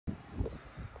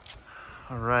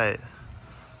All right,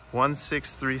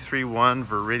 16331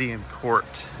 Veridian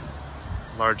Court.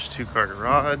 Large 2-car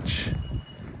garage.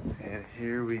 And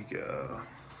here we go.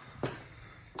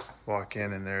 Walk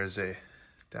in and there's a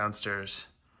downstairs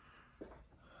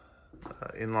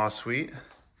in-law suite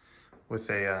with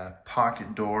a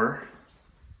pocket door.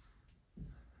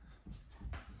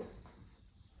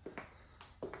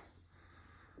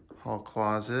 Hall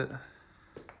closet,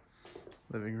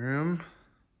 living room,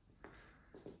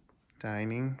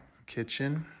 dining,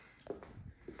 kitchen,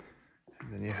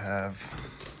 and then you have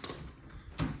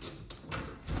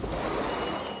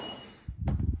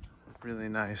really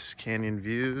nice canyon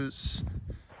views,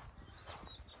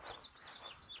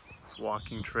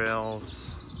 walking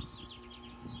trails,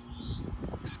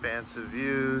 expansive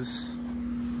views.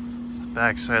 It's the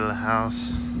back side of the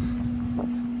house,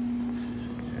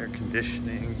 air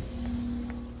conditioning.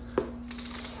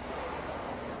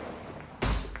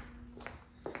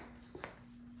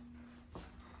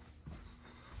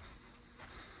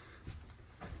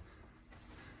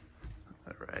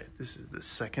 All right, this is the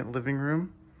second living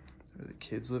room, or the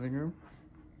kids' living room.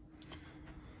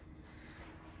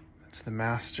 That's the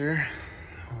master.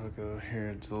 We'll go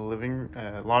here to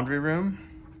the laundry room,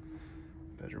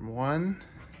 bedroom 1,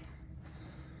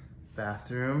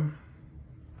 bathroom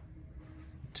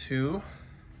 2,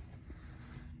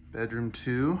 bedroom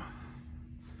 2,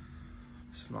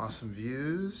 some awesome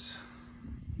views,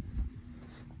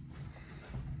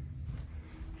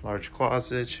 large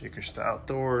closet, shaker style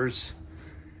doors,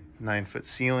 9-foot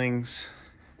ceilings.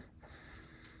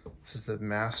 This is the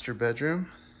master bedroom.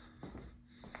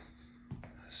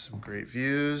 Some great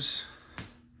views.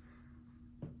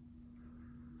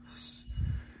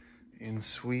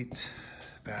 In-suite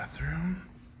bathroom.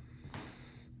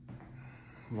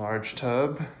 Large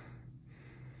tub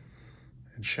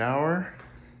and shower.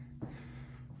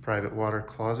 Private water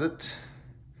closet.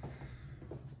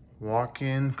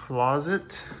 Walk-in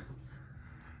closet.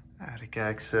 Attic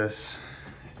access.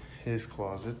 His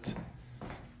closet.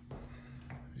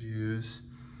 Views.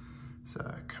 It's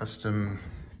custom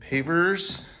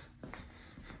pavers.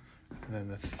 And then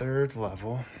the third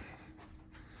level.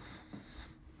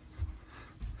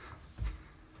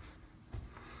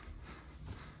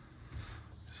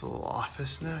 It's a little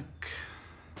office nook.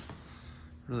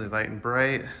 Really light and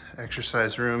bright.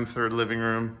 Exercise room, third living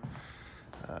room.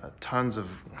 Tons of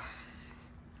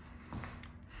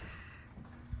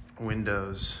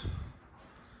windows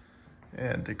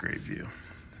and a great view.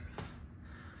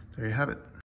 There you have it.